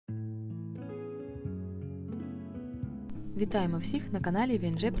Вітаємо всіх на каналі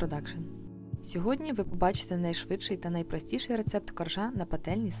VNG Production. Сьогодні ви побачите найшвидший та найпростіший рецепт коржа на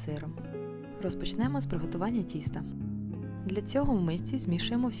пательні з сиром. Розпочнемо з приготування тіста. Для цього в мисці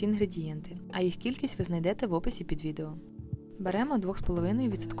змішуємо всі інгредієнти, а їх кількість ви знайдете в описі під відео. Беремо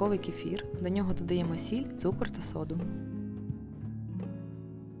 2,5% кефір, до нього додаємо сіль, цукор та соду.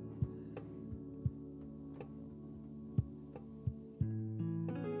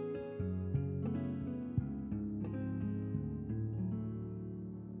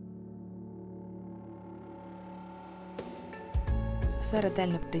 Все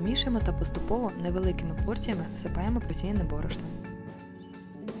ретельно перемішуємо та поступово невеликими порціями всипаємо просіяне борошно.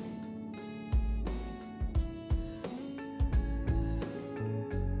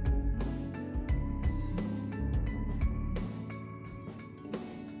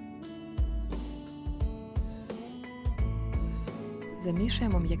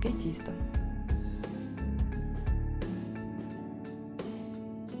 Замішуємо м'яке тісто.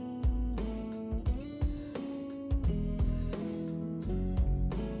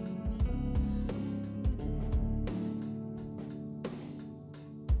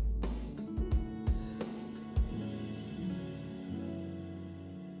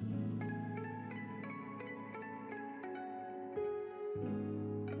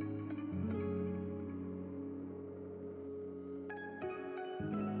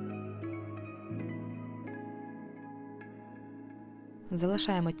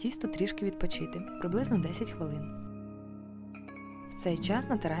 Залишаємо тісто трішки відпочити, приблизно 10 хвилин. В цей час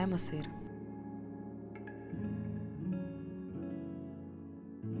натираємо сир.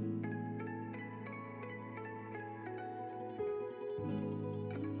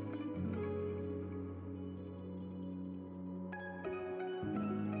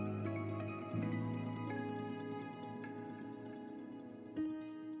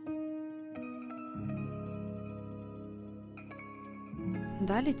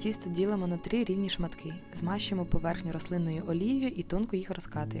 Далі тісто ділимо на 3 рівні шматки, змащуємо поверхню рослинною олією і тонко їх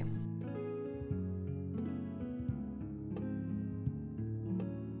розкатуємо.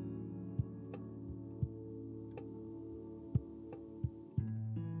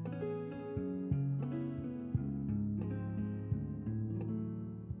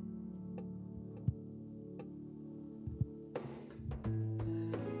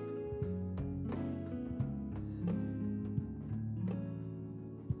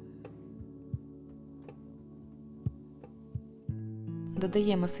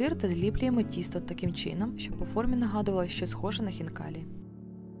 Додаємо сир та зліплюємо тісто таким чином, щоб по формі нагадувало щось схоже на хінкалі.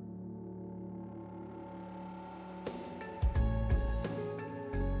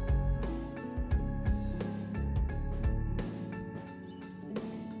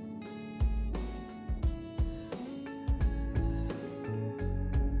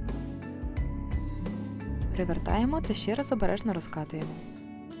 Перевертаємо та ще раз обережно розкатуємо.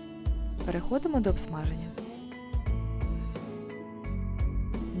 Переходимо до обсмаження.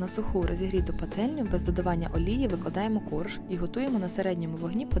 На суху розігріту пательню без додавання олії викладаємо корж і готуємо на середньому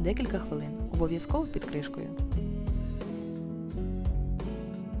вогні по декілька хвилин, обов'язково під кришкою.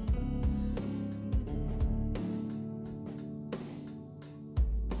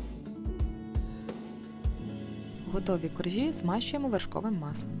 Готові коржі змащуємо вершковим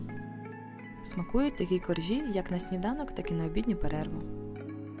маслом. Смакують такі коржі як на сніданок, так і на обідню перерву.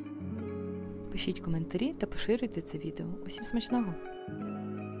 Пишіть коментарі та поширюйте це відео. Усім смачного!